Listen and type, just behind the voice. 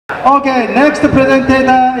Okay, next presenter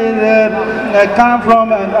is come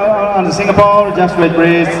from Singapore. Just wait,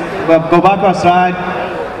 please. Go back or slide.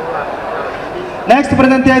 Next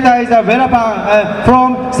presenter is Veerappan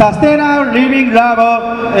from Sustainable Living Lab.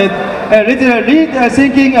 Lead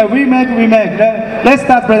thinking remake. Let's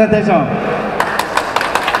start presentation.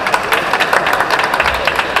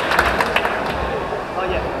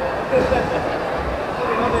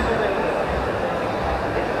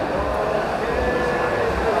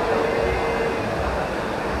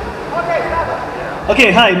 Okay,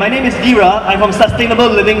 hi, my name is Veera. I'm from Sustainable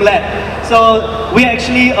Living Lab. So we are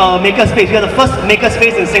actually a makerspace. We are the first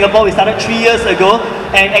makerspace in Singapore. We started 3 years ago,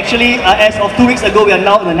 and actually as of 2 weeks ago, we are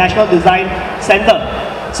now in the National Design Center.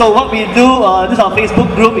 So what we do, this is our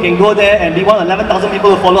Facebook group. You can go there and be one of 11,000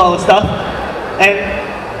 people who follow our stuff. And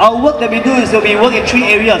our work that we do is that we work in 3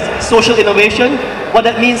 areas. Social innovation. What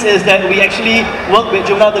that means is that we actually work with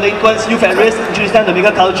juvenile delinquents, youth at risk, introduce them to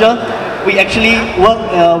maker culture. We actually work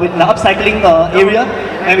with the upcycling area,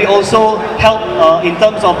 and we also help in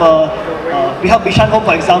terms of, we help Bishan Home,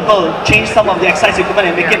 for example, change some of the exercise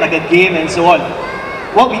equipment and make it like a game and so on.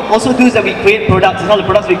 What we also do is that we create products. All the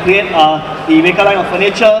products we create are the maker line of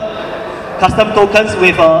furniture, custom tokens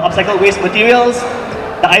with upcycled waste materials,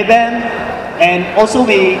 the IBAN, and also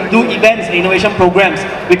we do events and innovation programs.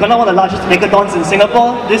 We conduct one of the largest makeathons in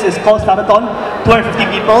Singapore. This is called Startathon. 250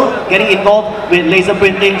 people getting involved with laser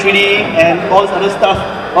printing, 3D, and all this other stuff,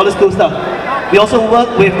 all this cool stuff. We also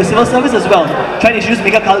work with the civil service as well, trying to introduce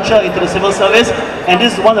maker culture into the civil service. And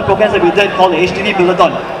this is one of the programs that we did called the HDB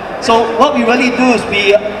Buildathon. So what we really do is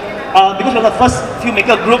we, because we're the first few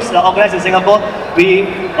maker groups that are organized in Singapore, we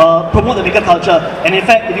promote the maker culture. And in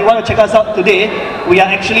fact, if you want to check us out today, we are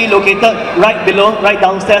actually located right below, right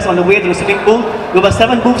downstairs on the way to the swimming pool. We have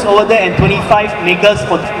 7 booths over there and 25 makers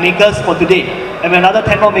for today. And we have another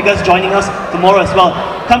 10 more makers joining us tomorrow as well.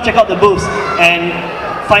 Come check out the booths and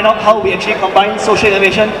find out how we actually combine social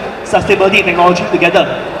innovation, sustainability, and technology together.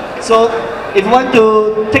 So if you want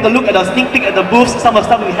to take a look at a sneak peek at the booths, some of the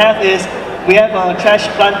stuff we have is we have trash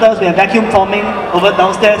planters, we have vacuum forming over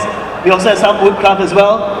downstairs. We also have some woodcraft as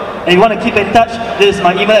well. And if you want to keep in touch, this is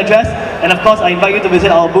my email address. And of course, I invite you to visit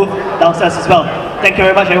our booth downstairs as well. Thank you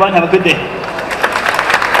very much, everyone. Have a good day.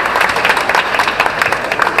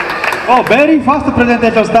 Oh, very fast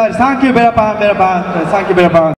presentation style. Thank you, Veerappan. Thank you, Veerappan.